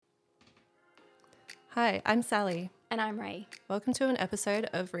Hi, I'm Sally. And I'm Ray, Welcome to an episode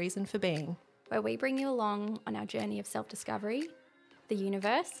of Reason for Being where we bring you along on our journey of self-discovery, the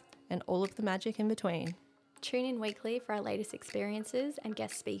universe. and all of the magic in between. Tune in weekly for our latest experiences and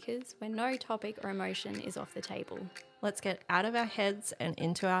guest speakers where no topic or emotion is off the table. Let's get out of our heads and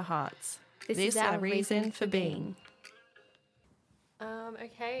into our hearts. This is our reason for being.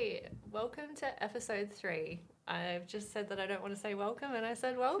 Okay, welcome to episode 3. I've just said that I don't want to say welcome, and I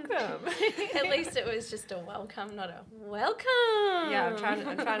said welcome. At least it was just a welcome, not a welcome. Yeah, I'm trying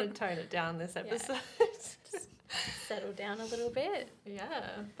to tone it down this episode. Just settle down a little bit. Yeah,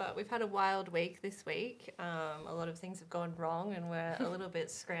 but we've had a wild week this week. A lot of things have gone wrong, and we're a little bit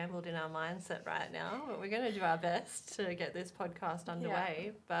scrambled in our mindset right now. But we're going to do our best to get this podcast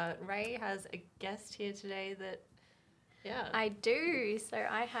underway. Yeah. But Ray has a guest here today that, I do. So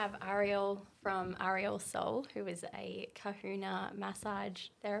I have Arielle from Arielle Soul, who is a Ka Huna massage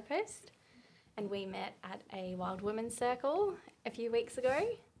therapist. And we met at a Wild Women's Circle a few weeks ago.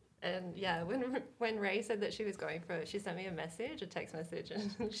 And yeah, when Ray said that she was going for it, she sent me a text message,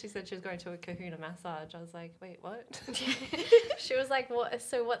 and she said she was going to a Ka Huna massage. I was like, wait, what? She was like, "What?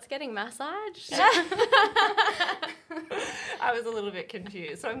 So what's getting massaged?" I was a little bit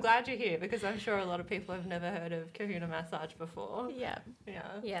confused. So I'm glad you're here, because I'm sure a lot of people have never heard of Ka Huna massage before. Yeah.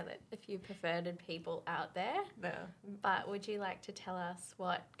 A few perverted people out there. Yeah. But would you like to tell us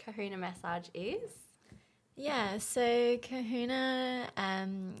what Ka Huna massage is? Yeah, so Ka Huna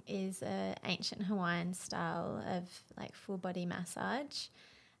is an ancient Hawaiian style of like full body massage.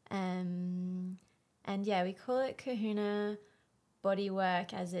 And yeah, we call it Ka Huna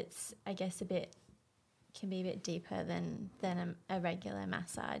Bodywork as it's, I guess, can be a bit deeper than a regular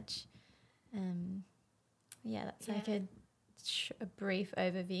massage. That's like a brief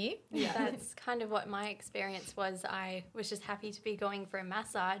overview. Yeah, that's kind of what my experience was. I was just happy to be going for a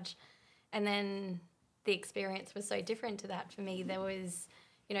massage, and then the experience was so different to that for me. There was,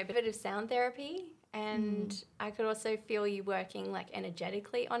 a bit of sound therapy, and I could also feel you working like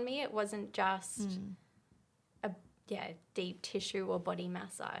energetically on me. It wasn't just a deep tissue or body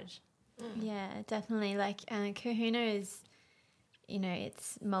massage. Yeah, definitely. Like Ka Huna is,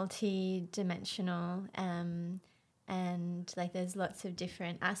 it's multi-dimensional, and like there's lots of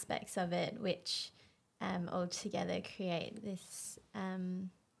different aspects of it, which all together create this,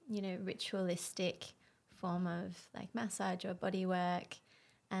 ritualistic form of like massage or body work.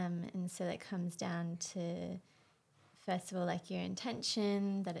 And so that comes down to, first of all, like your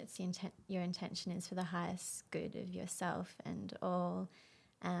intention, that it's your intention is for the highest good of yourself and all.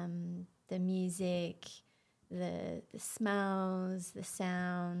 The music, the smells, the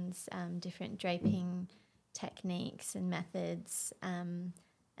sounds, different draping techniques and methods, and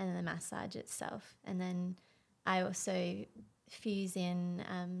then the massage itself. And then I also fuse in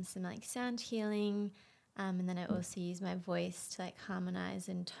some like sound healing, and then I also use my voice to like harmonize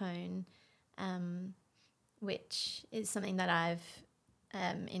and tone, which is something that I've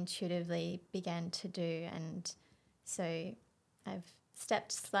intuitively began to do. And so I've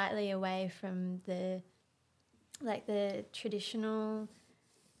stepped slightly away from the traditional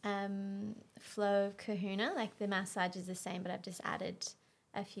flow of Ka Huna. Like the massage is the same, but I've just added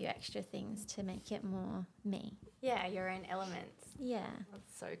a few extra things to make it more me. Yeah, your own elements. Yeah.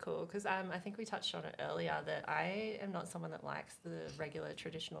 That's so cool, because I think we touched on it earlier that I am not someone that likes the regular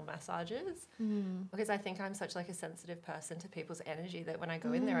traditional massages, because I think I'm such like a sensitive person to people's energy that when I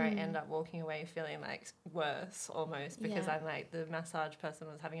go in there I end up walking away feeling like worse almost, because I'm like, the massage person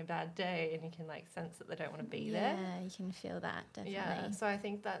was having a bad day, and you can like sense that they don't want to be there. Yeah, you can feel that, definitely. Yeah, so I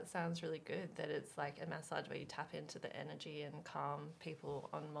think that sounds really good, that it's like a massage where you tap into the energy and calm people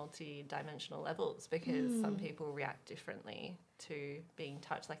on multi-dimensional levels, because some people react differently to being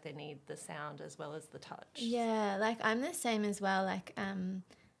touched, like they need the sound as well as the touch. Yeah, like I'm the same as well. Like I'm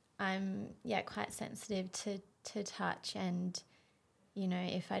quite sensitive to touch, and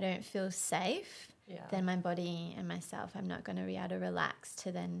if I don't feel safe, then my body and myself, I'm not going to be able to relax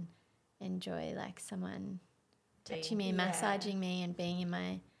to then enjoy like someone touching me and massaging me and being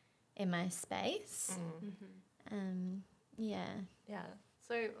in my space. Yeah.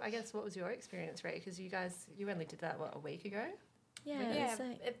 So I guess, what was your experience, Ray? Because you only did that, a week ago? Yeah,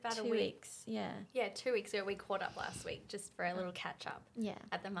 about 2 weeks. Yeah. Yeah, 2 weeks ago. We caught up last week just for a little catch up. Yeah.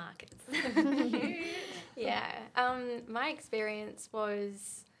 At the markets. Yeah. My experience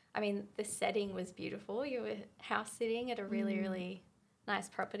was, the setting was beautiful. You were house sitting at a really, really nice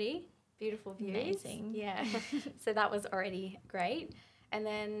property. Beautiful views. Amazing. Yeah. So that was already great. And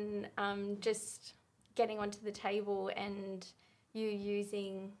then just getting onto the table and you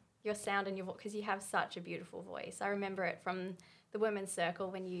using your sound and your voice, because you have such a beautiful voice. I remember it from the women's circle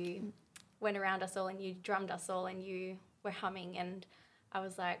when you went around us all and you drummed us all and you were humming, and I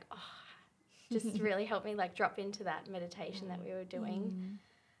was like, oh, just really helped me like drop into that meditation that we were doing.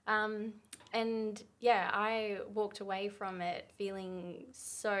 And yeah, I walked away from it feeling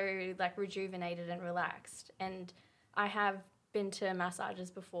so like rejuvenated and relaxed. And I have been to massages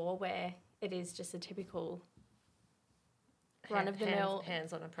before where it is just a typical run-of-the-mill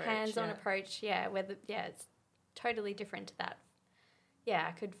hands-on approach. Approach, where it's totally different to that. Yeah,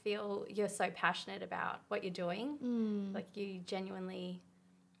 I could feel you're so passionate about what you're doing. Like you genuinely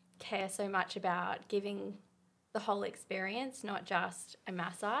care so much about giving the whole experience, not just a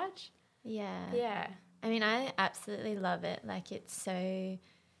massage. Yeah. I mean, I absolutely love it. Like, it's so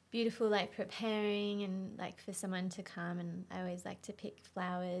beautiful, like preparing and like for someone to come, and I always like to pick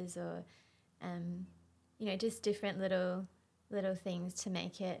flowers or, just different little things to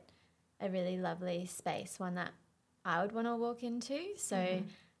make it a really lovely space, one that I would want to walk into. So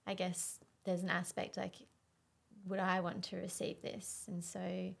I guess there's an aspect like, would I want to receive this? And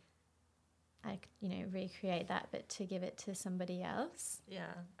so I, recreate that, but to give it to somebody else.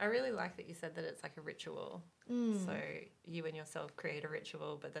 Yeah. I really like that you said that it's like a ritual. So you and yourself create a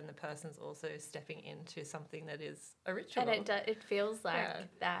ritual, but then the person's also stepping into something that is a ritual. And it feels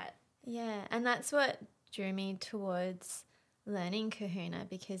like that. Yeah. And that's what drew me towards learning Ka Huna,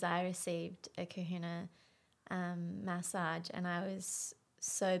 because I received a Ka Huna massage and I was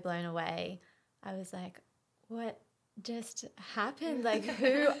so blown away. I was like, what just happened? Like,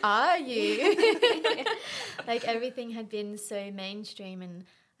 who are you? Like, everything had been so mainstream, and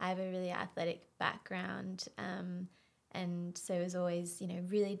I have a really athletic background, and so it was always,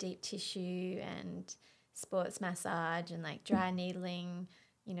 really deep tissue and sports massage and like dry needling,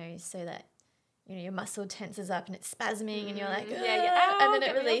 so that your muscle tenses up and it's spasming and you're like, and then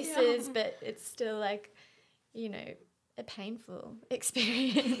it releases, but it's still like, a painful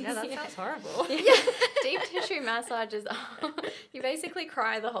experience. Yeah, that sounds horrible. Deep tissue massages, you basically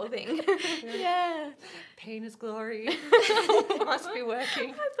cry the whole thing. Yeah. Pain is glory. Must be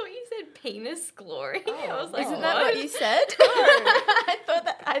working. I thought you said penis glory. Oh, I was like, isn't that what you said? No. I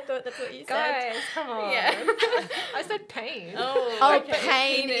thought that's what you said. Guys, come on. Yeah. I said pain. Oh, okay.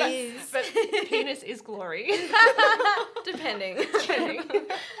 pain Penis. is. But penis is glory. Depending.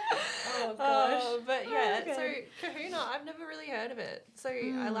 Oh, gosh. But yeah, Okay. so Ka Huna, I've never really heard of it. So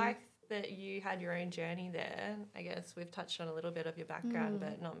I like that you had your own journey there. I guess we've touched on a little bit of your background,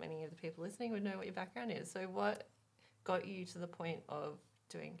 but not many of the people listening would know what your background is. So what got you to the point of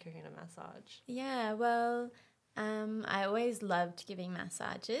doing Ka Huna massage? Yeah, well, I always loved giving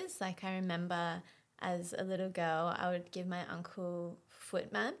massages. Like, I remember as a little girl, I would give my uncle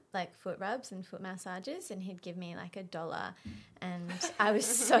foot rubs and foot massages, and he'd give me like $1, and I was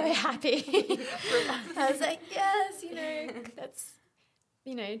so happy. I was like, yes, that's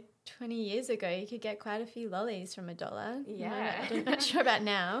 20 years ago you could get quite a few lollies from $1. Yeah. I'm not sure about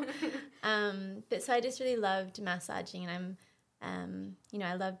now. But so I just really loved massaging, and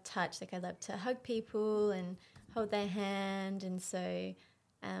I love touch. Like, I love to hug people and hold their hand, and so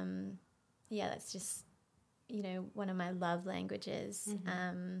that's just one of my love languages.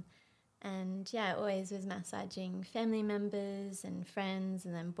 And I always was massaging family members and friends,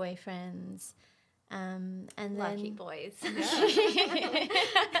 and then boyfriends. And Lucky then, boys.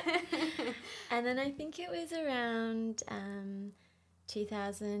 and then I think it was around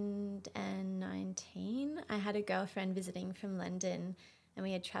 2019. I had a girlfriend visiting from London, and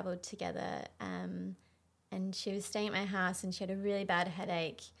we had travelled together. And she was staying at my house, and she had a really bad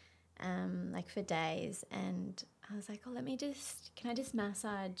headache, for days. And I was like, oh, can I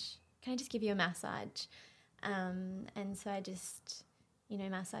just give you a massage? And so I just,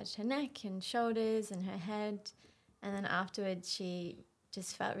 massaged her neck and shoulders and her head. And then afterwards, she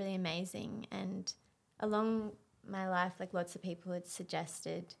just felt really amazing. And along my life, like, lots of people had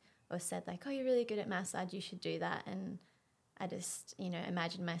suggested or said like, oh, you're really good at massage, you should do that. And I just,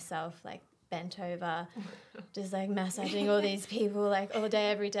 imagined myself like bent over, just like massaging all these people like all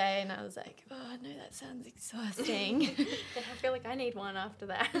day, every day. And I was like, oh no, that sounds exhausting. I feel like I need one after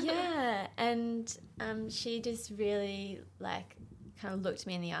that. Yeah. And she just really like kind of looked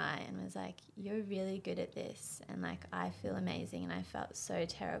me in the eye and was like, you're really good at this. And like, I feel amazing. And I felt so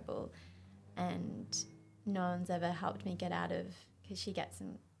terrible. And no one's ever helped me get out of, because she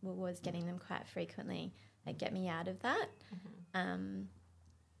was getting them quite frequently, like get me out of that.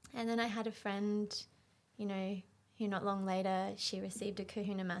 And then I had a friend, who not long later, she received a Ka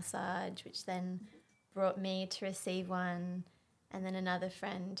Huna massage, which then brought me to receive one. And then another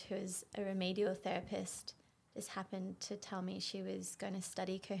friend who is a remedial therapist just happened to tell me she was going to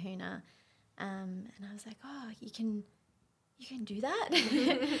study Ka Huna. And I was like, oh, you can you can do that.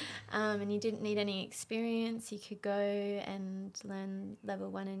 And you didn't need any experience. You could go and learn level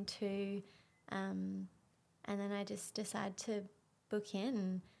 1 and 2. And then I just decided to book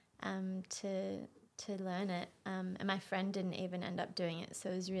in to learn it. And my friend didn't even end up doing it. So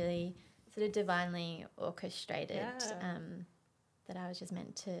it was really sort of divinely orchestrated that I was just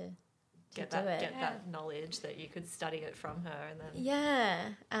meant to get do it. Get that knowledge that you could study it from her and then... Yeah.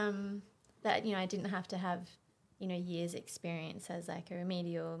 That, I didn't have to have, years experience as like a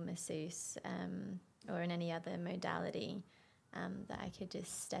remedial masseuse or in any other modality, that I could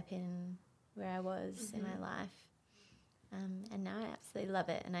just step in where I was in my life. And now I absolutely love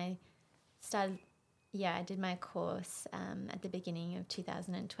it. And I started, I did my course at the beginning of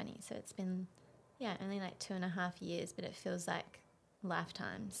 2020. So it's been, only like 2.5 years, but it feels like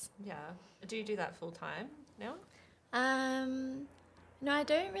lifetimes. Yeah. Do you do that full time now? No, I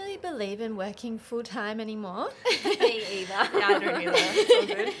don't really believe in working full time anymore. Me either. Yeah, I don't either. It's all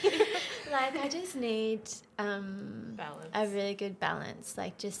good. Like, I just need balance. a really good balance,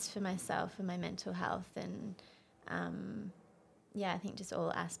 like just for myself and my mental health and, I think just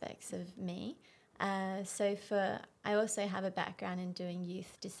all aspects of me. I also have a background in doing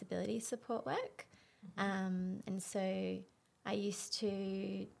youth disability support work. And so I used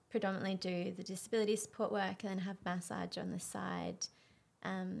to predominantly do the disability support work and then have massage on the side.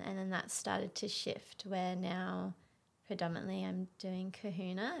 And then that started to shift where now predominantly I'm doing Ka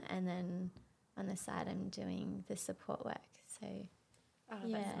Huna and then on the side I'm doing the support work. So, that's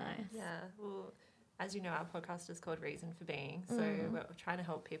nice. Yeah. Well, as you know, our podcast is called Reason for Being. So we're trying to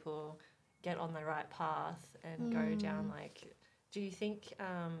help people get on the right path and go down like, do you think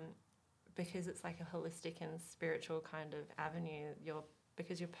because it's like a holistic and spiritual kind of avenue,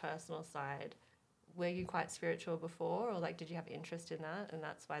 because your personal side, were you quite spiritual before, or like did you have interest in that and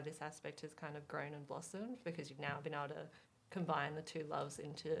that's why this aspect has kind of grown and blossomed because you've now been able to combine the two loves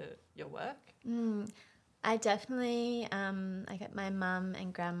into your work? I definitely, like my mum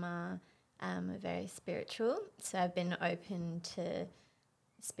and grandma are very spiritual, so I've been open to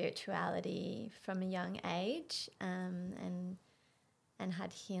spirituality from a young age, and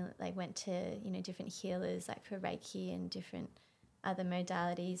had went to different healers like for Reiki and different other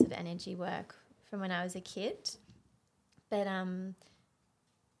modalities of energy work from when I was a kid. But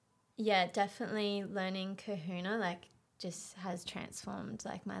definitely learning Ka Huna like just has transformed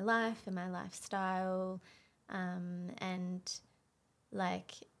like my life and my lifestyle, and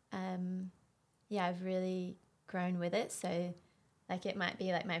like I've really grown with it. So like it might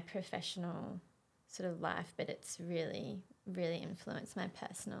be like my professional sort of life, but it's really, really influenced my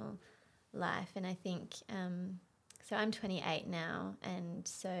personal life. And I think so I'm 28 now, and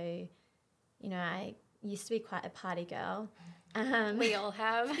so I used to be quite a party girl. We all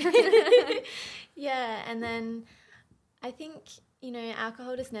have. Yeah, and then I think,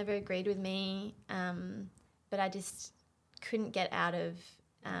 alcohol just never agreed with me, but I just couldn't get out of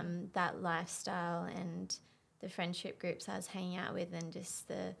that lifestyle and the friendship groups I was hanging out with and just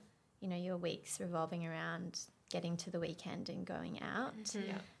the, your weeks revolving around getting to the weekend and going out.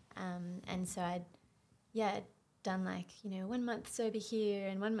 And so I'd done like 1 month sober here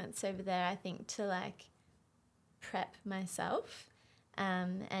and 1 month sober there, I think, to like prep myself,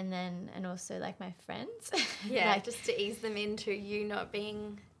 and also like my friends, like just to ease them into you not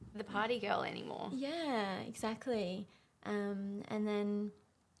being the party girl anymore. Yeah, exactly. And then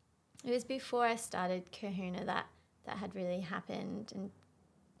it was before I started Ka Huna that had really happened, and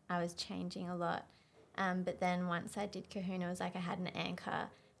I was changing a lot. But then once I did Ka Huna, it was like I had an anchor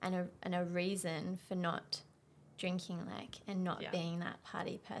and a reason for not drinking and not being that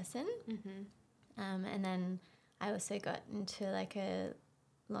party person. And then I also got into like a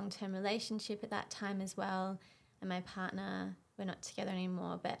long-term relationship at that time as well, and my partner, we're not together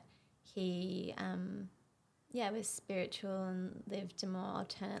anymore, but he was spiritual and lived a more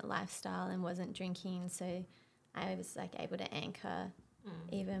alternate lifestyle and wasn't drinking, so I was like able to anchor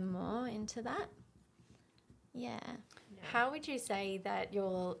even more into that. How would you say that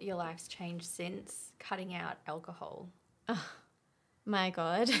your life's changed since cutting out alcohol? Oh, my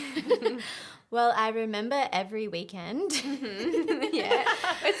God. Well, I remember every weekend. Yeah,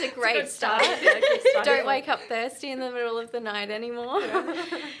 it's a great start. Don't wake up thirsty in the middle of the night anymore.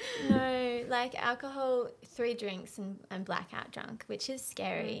 No, like alcohol, 3 drinks and blackout drunk, which is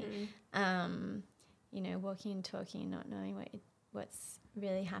scary. Walking and talking, not knowing what's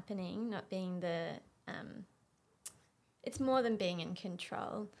really happening, not being it's more than being in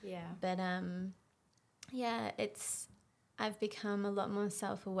control. Yeah. But I've become a lot more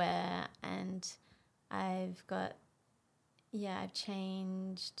self-aware, and I've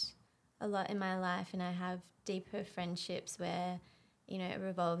changed a lot in my life, and I have deeper friendships where, you know, it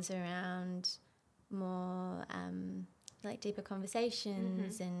revolves around more like deeper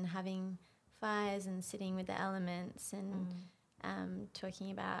conversations and having fires and sitting with the elements and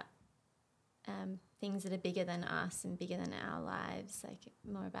talking about things that are bigger than us and bigger than our lives, like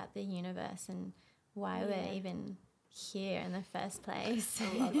more about the universe and why we're even here in the first place.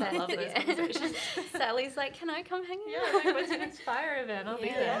 I love those conversations. Sally's like, can I come hang out? Yeah, like, what's your next fire event? I'll be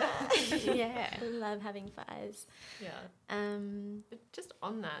there. Yeah. I love having fires. Yeah. But just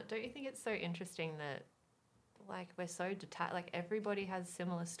on that, don't you think it's so interesting that like we're so detached, like everybody has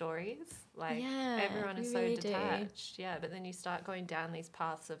similar stories, like everyone is so really detached. Yeah, but then you start going down these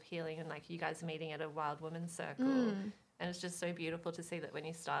paths of healing, and like you guys meeting at a wild women's circle, and it's just so beautiful to see that when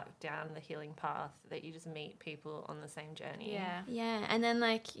you start down the healing path that you just meet people on the same journey. Yeah, and then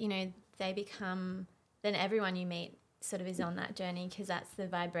like, you know, they become, then everyone you meet sort of is on that journey, because that's the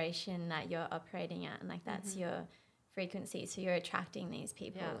vibration that you're operating at, and like that's your frequency, so you're attracting these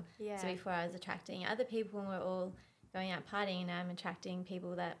people. So before I was attracting other people and we're all going out partying, now I'm attracting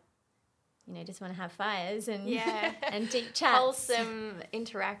people that, you know, just want to have fires and and deep chats, wholesome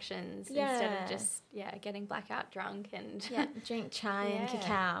interactions instead of just getting blackout drunk and drink chai and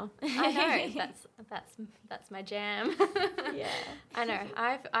cacao. I know, that's my jam. I know.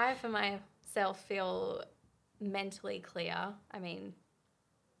 I for myself feel mentally clear. I mean,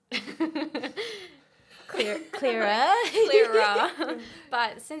 clearer.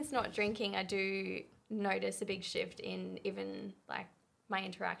 But since not drinking, I do notice a big shift in even like my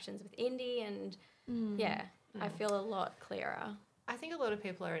interactions with Indy, and I feel a lot clearer. I think a lot of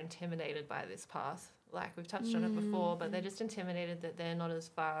people are intimidated by this path. Like we've touched on it before, but they're just intimidated that they're not as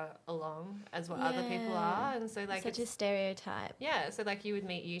far along as what other people are. And so like such a stereotype. Yeah. So like you would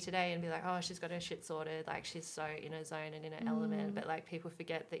meet you today and be like, oh, she's got her shit sorted. Like she's so in her zone and in her element. But like people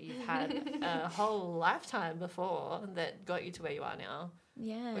forget that you've had a whole lifetime before that got you to where you are now.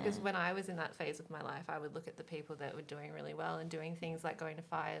 Yeah. Because when I was in that phase of my life, I would look at the people that were doing really well and doing things like going to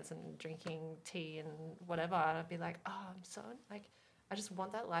fires and drinking tea and whatever. And I'd be like, oh, I'm so like, I just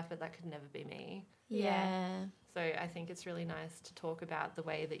want that life, but that could never be me. Yeah. So I think it's really nice to talk about the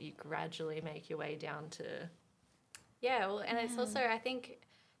way that you gradually make your way down to. Yeah, well, and it's also, I think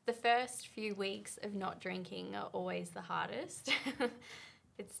the first few weeks of not drinking are always the hardest.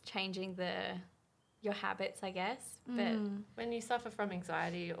 It's changing your habits, I guess. But when you suffer from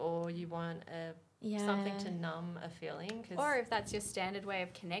anxiety or you want something to numb a feeling. Or if that's your standard way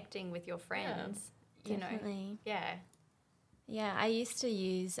of connecting with your friends, you definitely. know. Yeah, I used to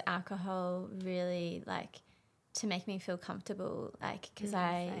use alcohol really like to make me feel comfortable, like because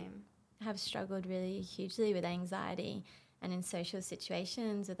I have struggled really hugely with anxiety, and in social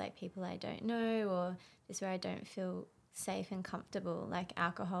situations with like people I don't know or just where I don't feel safe and comfortable, like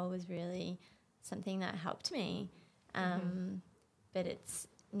alcohol was really something that helped me. But it's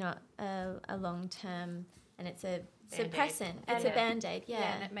not a long term, and it's a suppressant. It's a Band-Aid,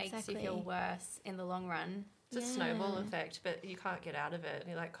 and it makes you feel worse in the long run. It's a snowball effect, but you can't get out of it.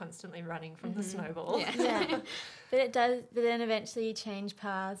 You're like constantly running from the snowball. But it does. But then eventually you change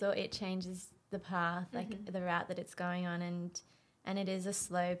paths, or it changes the path, like the route that it's going on, and it is a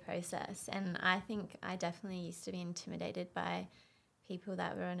slow process. And I think I definitely used to be intimidated by people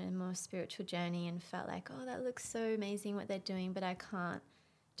that were on a more spiritual journey and felt like, oh, that looks so amazing what they're doing, but I can't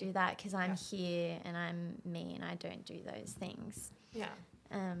do that because I'm here and I'm me and I don't do those things.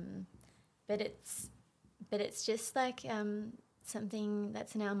 But it's just like something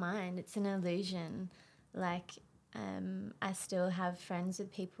that's in our mind. It's an illusion. Like I still have friends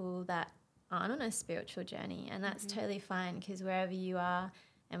with people that aren't on a spiritual journey, and that's totally fine, because wherever you are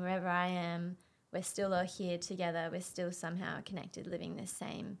and wherever I am, we're still all here together. We're still somehow connected, living this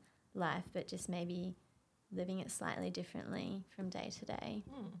same life, but just maybe living it slightly differently from day to day.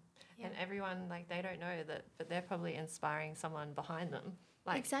 And everyone, like, they don't know that, but they're probably inspiring someone behind them.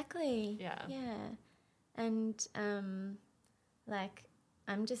 Like, exactly. Yeah. And like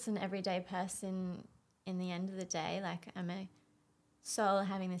I'm just an everyday person in the end of the day. Like I'm a soul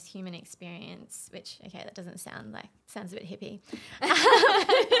having this human experience, which, okay, that doesn't sounds a bit hippie.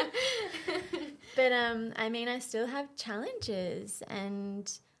 But I mean, I still have challenges and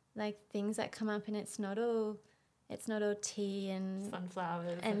like things that come up, and it's not all tea and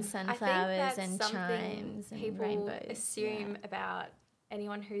sunflowers and chimes and people rainbows. Assume about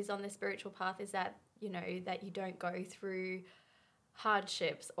anyone who's on the spiritual path is that, you know, that you don't go through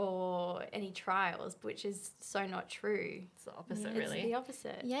hardships or any trials, which is so not true. It's the opposite, really. It's the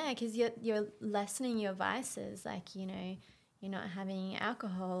opposite. Yeah, because you're lessening your vices. Like, you know, you're not having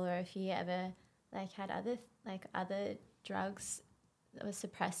alcohol, or if you ever like had other drugs or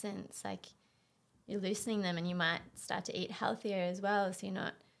suppressants, like you're loosening them, and you might start to eat healthier as well, so you're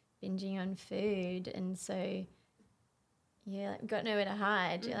not binging on food. And so you're like, got nowhere to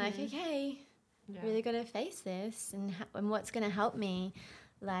hide. You're like, okay, really got to face this, and what's going to help me?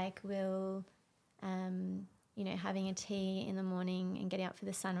 Like, will having a tea in the morning and getting up for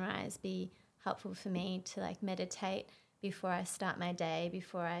the sunrise be helpful for me to like meditate before I start my day,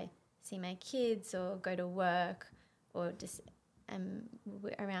 before I see my kids or go to work, or just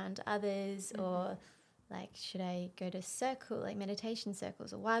around others, or like, should I go to meditation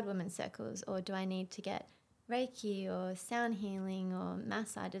circles or wild woman circles, or do I need to get Reiki or sound healing or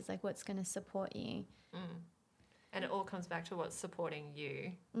massages? Like, what's going to support you? And it all comes back to what's supporting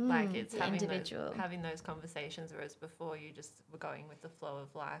you. Like, it's having those conversations, whereas before you just were going with the flow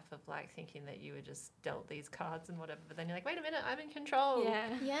of life, of like thinking that you were just dealt these cards and whatever. But then you're like, wait a minute, I'm in control. Yeah.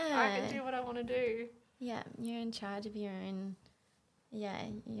 I can do what I want to do. Yeah, you're in charge of your own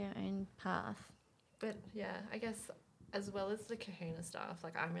path. But yeah, I guess as well as the Kahuna stuff,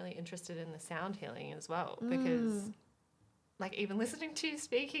 like I'm really interested in the sound healing as well, because like even listening to you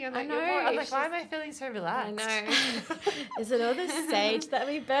speaking, I'm like, I'm like, why am I feeling so relaxed? I know. Is it all the sage that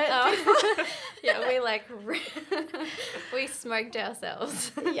we burnt? Yeah, we smoked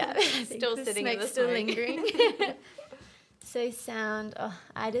ourselves. Yeah, still sitting in the still smoke. lingering. So sound,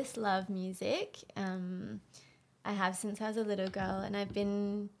 I just love music. I have since I was a little girl, and I've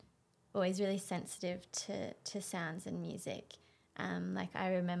been always really sensitive to sounds and music. Like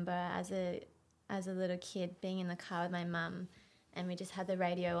I remember as a little kid being in the car with my mum, and we just had the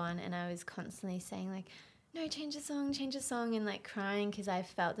radio on, and I was constantly saying like, no, change the song, and like crying because I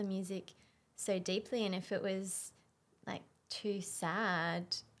felt the music so deeply, and if it was like too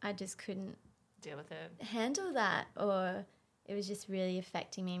sad, I just couldn't deal with it, handle that, or it was just really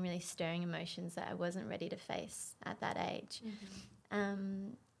affecting me and really stirring emotions that I wasn't ready to face at that age.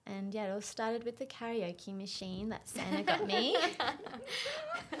 And yeah, it all started with the karaoke machine that Santa got me.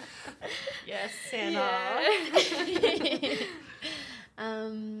 Yes, Santa.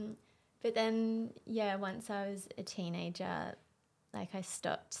 But then, yeah, once I was a teenager, like I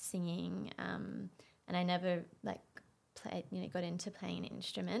stopped singing, and I never got into playing an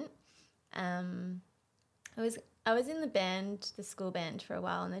instrument. I was in the band, the school band, for a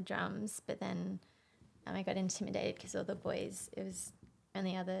while on the drums, but then I got intimidated because all the boys, it was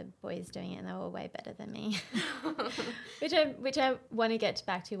only other boys doing it, and they were way better than me, which I want to get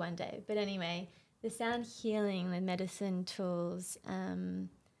back to one day. But anyway, the sound healing, the medicine tools,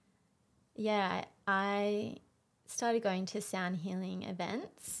 I started going to sound healing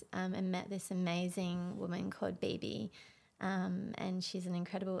events and met this amazing woman called Bibi. And she's an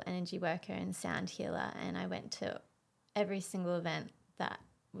incredible energy worker and sound healer. And I went to every single event that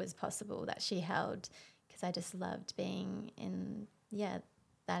was possible that she held, because I just loved being in,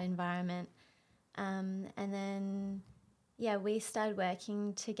 that environment. And then, we started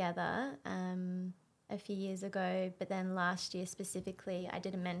working together a few years ago. But then last year specifically, I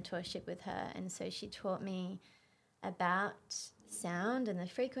did a mentorship with her. And so she taught me about sound and the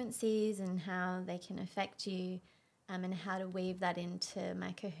frequencies and how they can affect you. And how to weave that into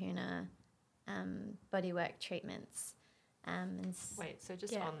my Kahuna bodywork treatments. Wait, so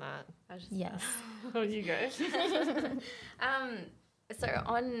just on that. Yes. Oh, you go. So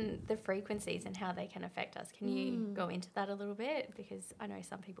on the frequencies and how they can affect us, can you go into that a little bit? Because I know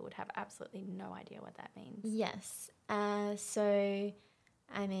some people would have absolutely no idea what that means. Yes. So,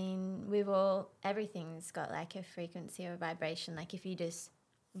 I mean, everything's got like a frequency or vibration. Like if you just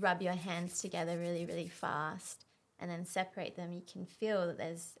rub your hands together really, really fast, and then separate them, you can feel that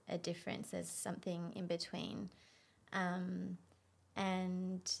there's a difference. There's something in between. And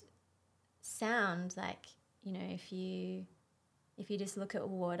sound, like, if you just look at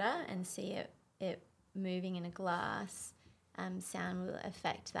water and see it moving in a glass, sound will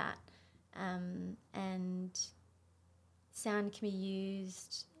affect that. And sound can be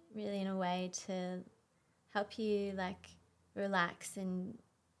used really in a way to help you like relax, and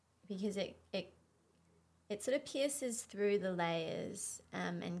because it sort of pierces through the layers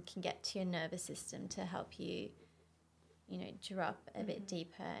and can get to your nervous system to help you, drop a bit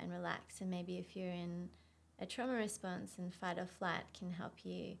deeper and relax. And maybe if you're in a trauma response, and fight or flight can help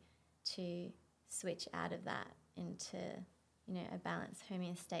you to switch out of that into, a balanced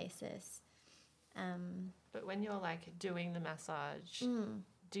homeostasis. But when you're like doing the massage,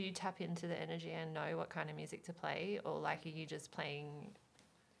 do you tap into the energy and know what kind of music to play, or like are you just playing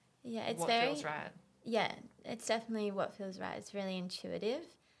what feels right? Yeah, it's definitely what feels right. It's really intuitive.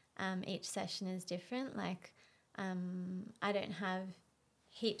 Each session is different. Like, I don't have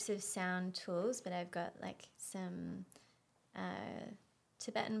heaps of sound tools, but I've got like some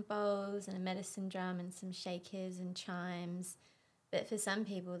Tibetan bowls and a medicine drum and some shakers and chimes. But for some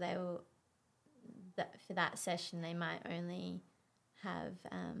people, for that session, they might only have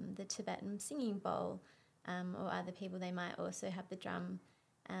the Tibetan singing bowl, or other people, they might also have the drum.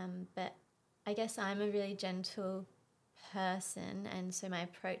 But I guess I'm a really gentle person, and so my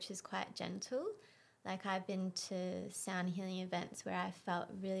approach is quite gentle. Like, I've been to sound healing events where I felt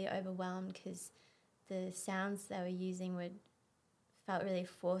really overwhelmed because the sounds they were using felt really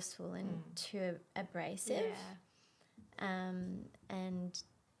forceful and too abrasive. And,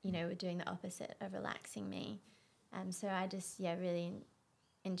 were doing the opposite of relaxing me. So I just, really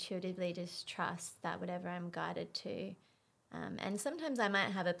intuitively just trust that whatever I'm guided to. And sometimes I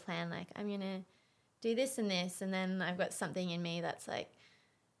might have a plan, like, I'm going to do this and this, and then I've got something in me that's like,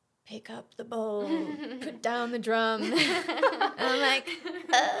 pick up the bowl, put down the drum. And I'm like,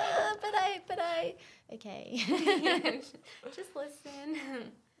 but I, okay. Just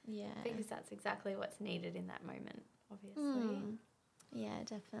listen. Yeah. Because that's exactly what's needed in that moment, obviously. Yeah,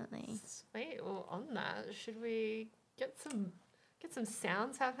 definitely. Sweet. Well, on that, should we get some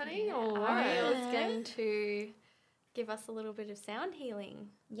sounds happening? Yeah. Or Arielle's going to give us a little bit of sound healing.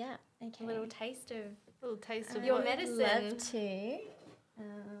 Yeah, okay. A little taste of your your medicine. Love to.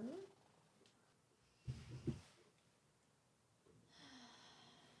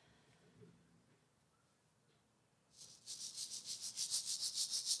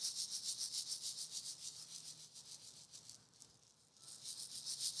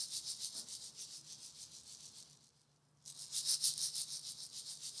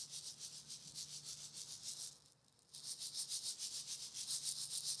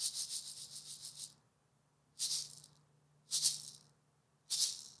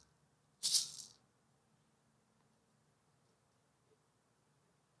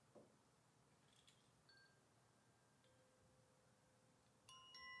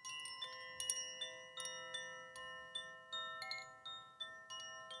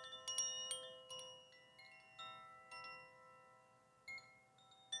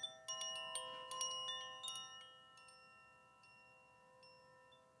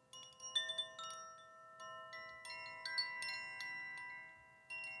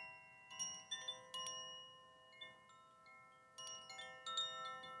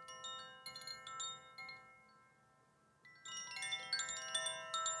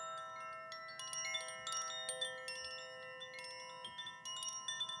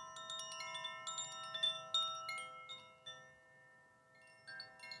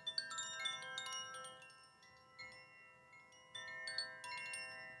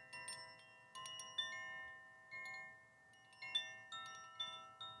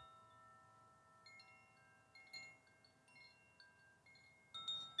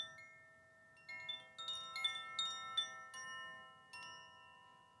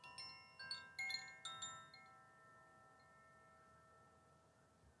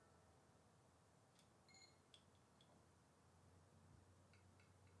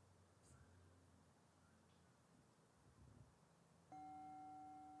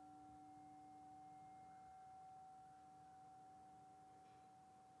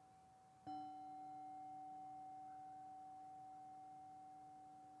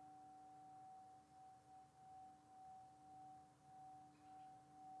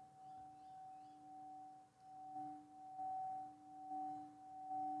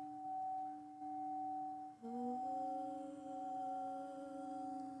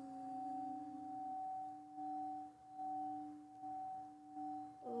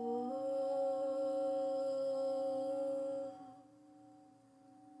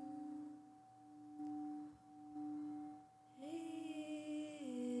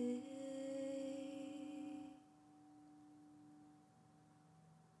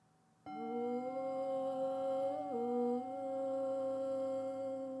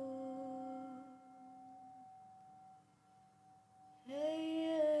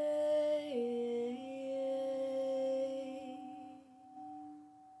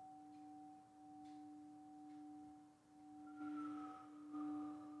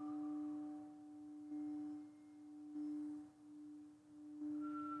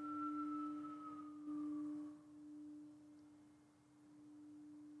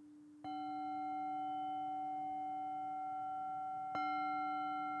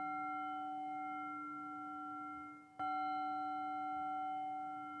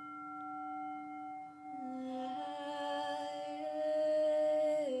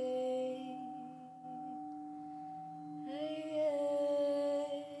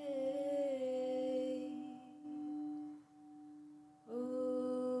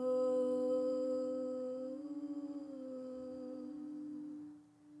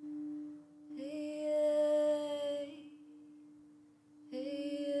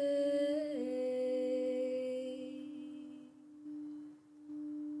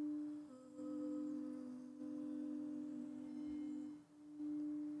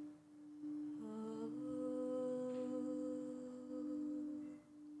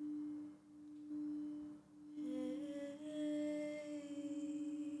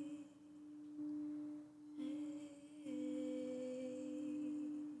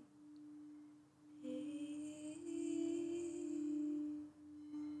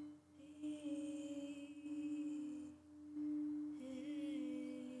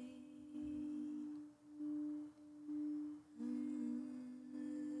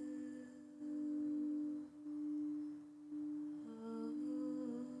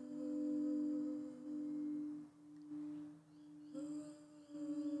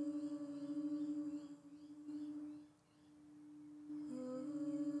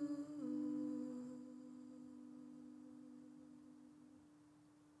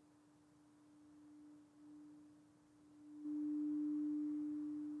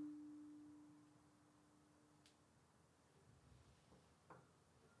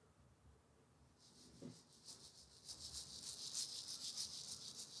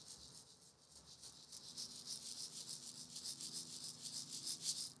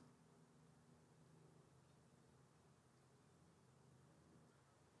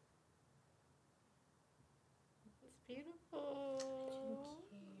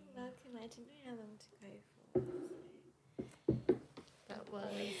 didn't know how long to go for. That was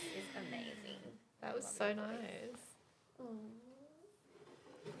Voice is amazing. that was so nice.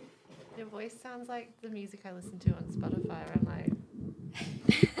 Your voice sounds like the music I listen to on Spotify. Where I'm like,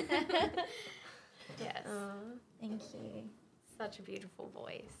 Yes. Thank you. Such a beautiful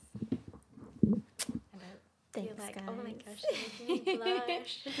voice. And I feel Thanks, like, guys. oh my gosh, you're making me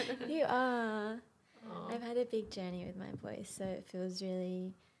blush. You are. oh, I've had a big journey with my voice, so it feels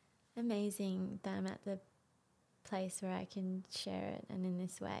really amazing that I'm at the place where I can share it and in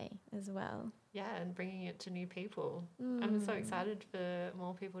this way as well. yeah, and bringing it to new people. I'm so excited for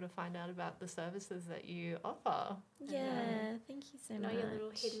more people to find out about the services that you offer. Yeah, thank you so And much. all your little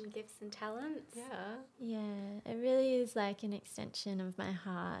hidden gifts and talents. Yeah. Yeah, it really is like an extension of my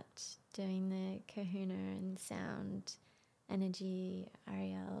heart doing the Ka Huna and sound, energy,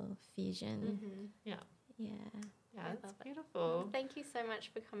 Arielle fusion. Mm-hmm. Yeah. Yeah. Yeah, I it's love it. beautiful. Thank you so much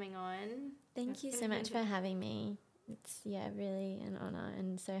for coming on. Thank you so much for having me. It's, really an honour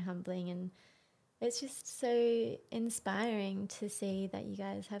and so humbling, and it's just so inspiring to see that you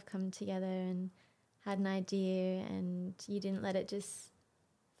guys have come together and had an idea and you didn't let it just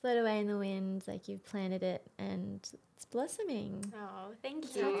float away in the wind, like you've planted it and it's blossoming. Oh, thank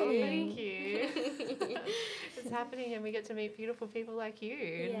It's you. happening. Thank you. It's happening, and we get to meet beautiful people like you.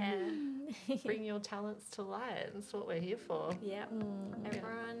 Yeah. Bring your talents to light. That's what we're here for. Yep.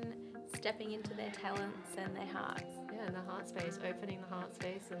 Everyone stepping into their talents and their hearts. Yeah, in the heart space, opening the heart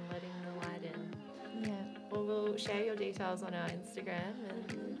space and letting the light in. Yeah. Well, we'll share your details on our Instagram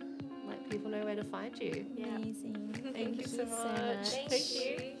and let people know where to find you. Yeah. Amazing. Thank you so much. Thank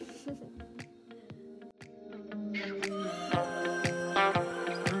you.